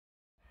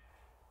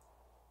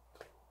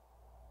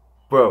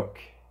broke.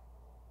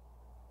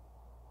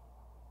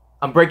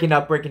 I'm breaking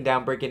up, breaking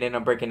down, breaking in,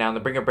 I'm breaking down. The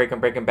bring a break, I'm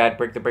breaking bad.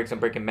 Break the breaks, I'm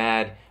breaking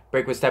mad.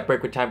 Break with step,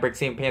 break with time, break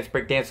seam pants,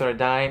 break dance on a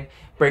dime.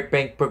 Break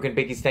bank, broken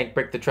biggie stank,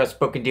 break the trust,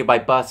 broken deal by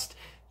bust.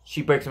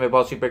 She breaks my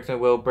balls, she breaks my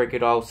will, break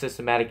it all,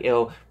 systematic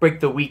ill.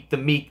 Break the weak, the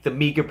meek, the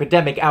meager,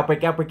 pandemic,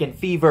 outbreak, and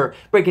fever.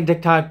 Breaking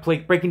tectonic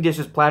plate, breaking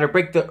dishes platter,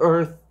 break the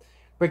earth.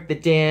 Break the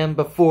dam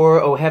before,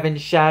 oh heaven,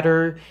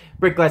 shatter.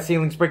 Break glass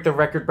ceilings, break the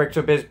record, break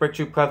showbiz, break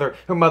true pleather.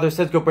 Her mother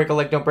says go break a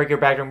leg, don't break your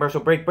back, commercial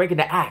break, break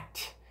into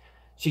act.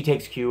 She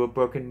takes cue, a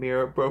broken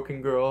mirror, a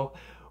broken girl.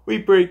 We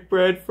break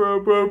bread for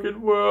a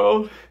broken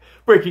world.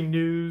 Breaking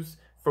news,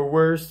 for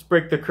worse,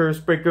 break the curse,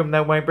 break them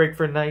that wine, break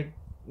for night.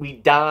 We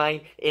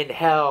die in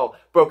hell.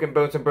 Broken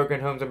bones and broken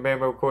homes and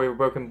Rambo Corey, a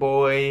broken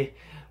boy.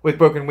 With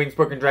broken wings,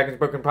 broken dragons,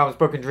 broken promise,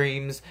 broken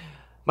dreams.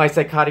 My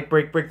psychotic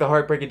break, break the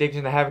heart, break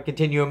addiction, the habit,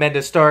 continuum, end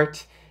to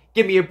start.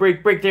 Give me a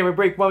break, damn it,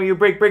 break, while you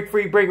break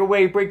free, break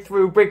away, break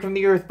through, break from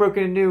the earth,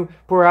 broken anew.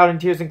 Pour out in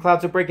tears and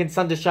clouds of breaking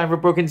sun to shine for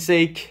broken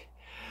sake.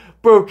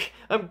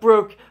 I'm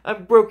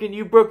broken,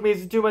 you broke me,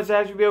 is it too much to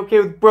actually be okay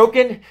with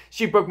broken?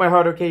 She broke my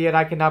heart, okay, yet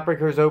I cannot break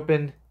hers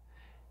open.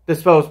 The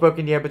spell was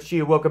broken, yeah, but she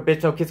awoke a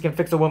bitch, no kiss can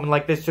fix a woman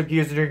like this. Took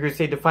years to drink her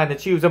state to find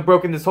that she was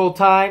unbroken this whole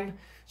time.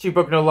 She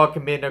broke no law,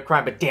 committed no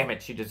crime, but damn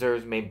it, she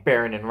deserves made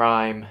barren and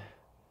rhyme.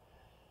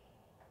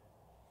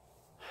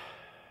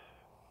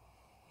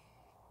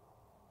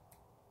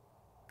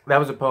 That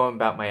was a poem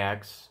about my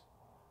ex.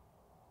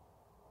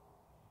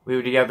 We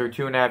were together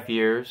 2.5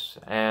 years,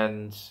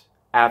 and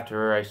after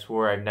her, I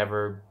swore I'd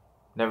never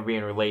be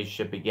in a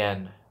relationship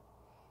again.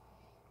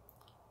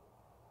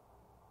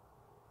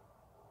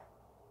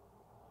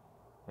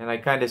 And I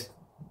kind of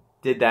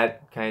did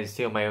that, kind of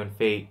seal my own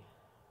fate.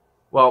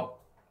 Well,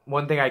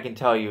 one thing I can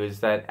tell you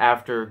is that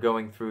after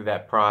going through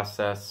that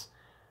process,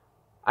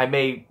 I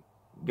may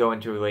go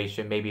into a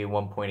relationship maybe at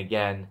one point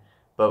again,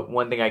 but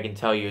one thing I can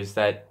tell you is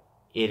that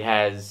it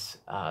has,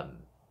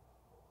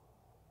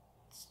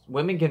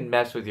 women can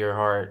mess with your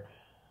heart,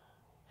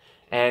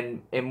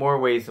 and in more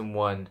ways than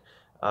one.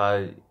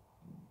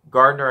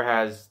 Gardner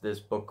has this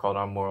book called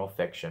On Moral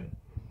Fiction,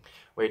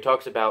 where he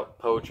talks about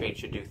poetry and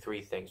should do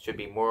 3 things. Should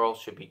be moral,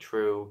 should be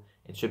true,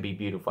 and should be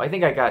beautiful. I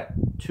think I got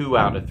 2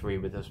 out of 3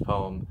 with this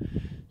poem.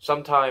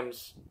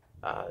 Sometimes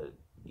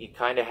you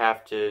kind of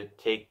have to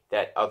take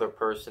that other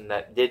person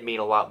that did mean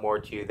a lot more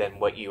to you than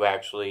what you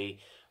actually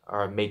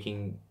are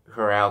making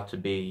her out to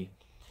be,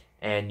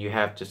 and you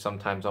have to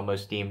sometimes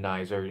almost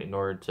demonize her in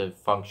order to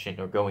function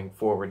or going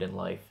forward in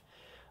life.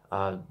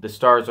 The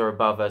stars are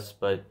above us,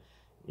 but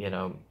you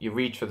know, you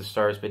reach for the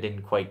stars but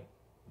didn't quite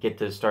get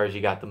to the stars.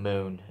 You got the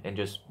moon and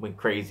just went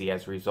crazy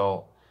as a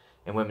result.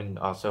 And women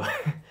also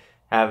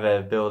have the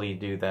ability to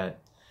do that.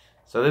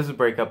 So this is a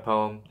breakup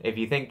poem. If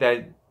you think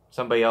that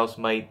somebody else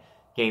might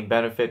gain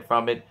benefit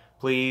from it,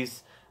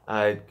 please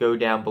go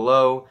down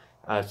below,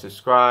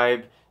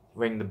 subscribe,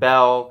 ring the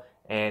bell,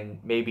 and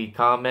maybe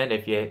comment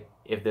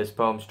if this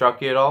poem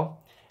struck you at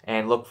all.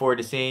 And look forward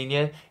to seeing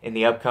you in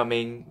the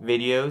upcoming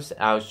videos.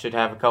 I should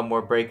have a couple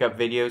more breakup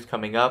videos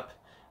coming up.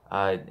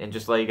 And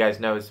just let you guys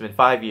know, it's been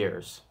 5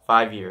 years.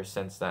 5 years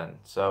since then.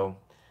 So,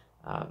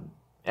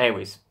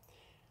 anyways,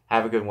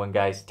 have a good one,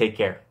 guys. Take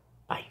care.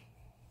 Bye.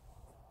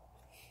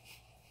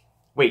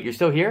 Wait, you're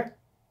still here?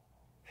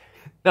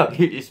 No,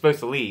 you're supposed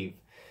to leave.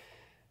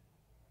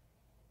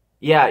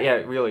 Yeah,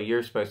 really,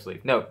 you're supposed to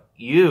leave. No,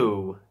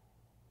 you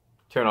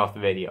turn off the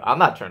video. I'm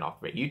not turning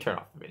off the video. You turn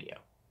off the video.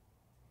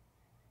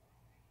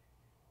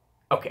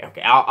 Okay,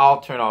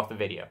 I'll turn off the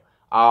video.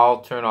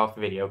 I'll turn off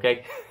the video,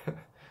 okay?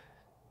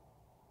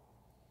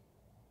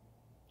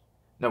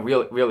 No,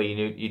 really,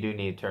 you do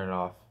need to turn it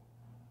off.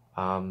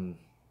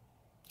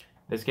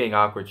 This is getting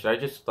awkward. Should I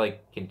just,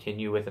 like,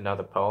 continue with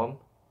another poem?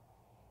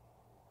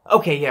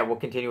 Okay, yeah, we'll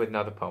continue with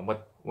another poem.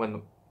 What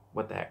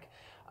the heck?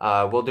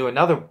 We'll do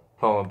another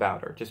poem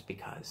about her, just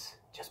because.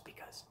 Just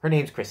because. Her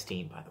name's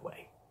Christine, by the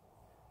way.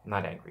 I'm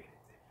not angry.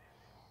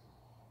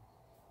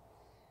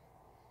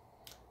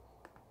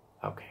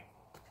 Okay.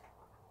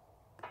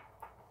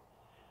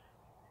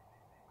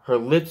 Her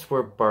lips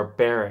were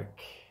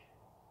barbaric.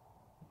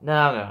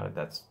 No,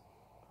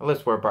 her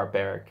lips were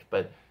barbaric,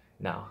 but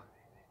no.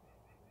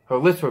 Her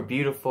lips were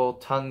beautiful,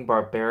 tongue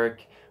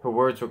barbaric. Her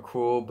words were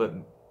cruel, but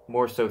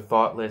more so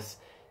thoughtless.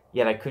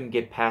 Yet I couldn't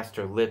get past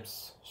her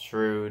lips,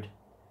 shrewd.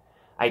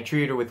 I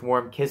treated her with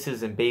warm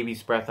kisses and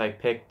baby's breath I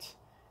picked.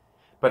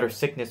 But her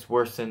sickness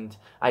worsened.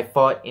 I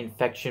fought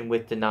infection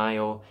with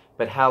denial,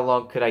 but how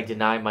long could I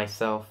deny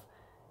myself?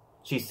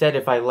 She said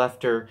if I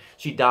left her,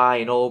 she'd die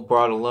an old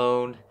broad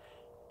alone.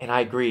 And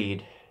I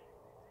agreed.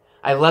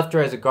 I left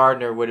her as a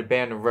gardener would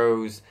abandon a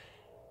rose.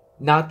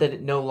 Not that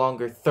it no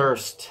longer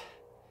thirst.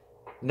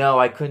 No,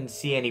 I couldn't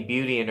see any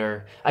beauty in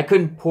her. I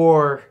couldn't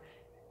pour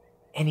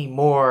any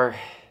more.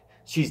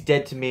 She's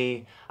dead to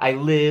me. I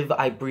live,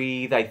 I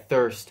breathe, I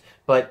thirst.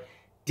 But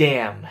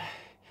damn,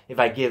 if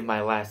I give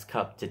my last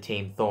cup to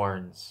tame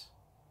thorns.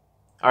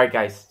 Alright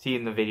guys, see you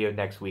in the video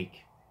next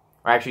week.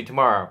 Or actually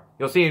tomorrow.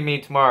 You'll see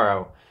me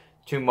tomorrow.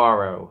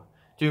 Tomorrow.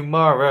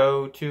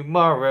 Tomorrow,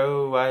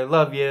 tomorrow, I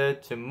love you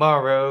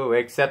tomorrow,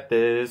 except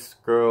this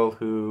girl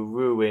who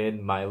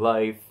ruined my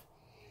life.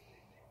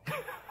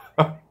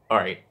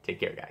 Alright, take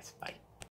care, guys. Bye.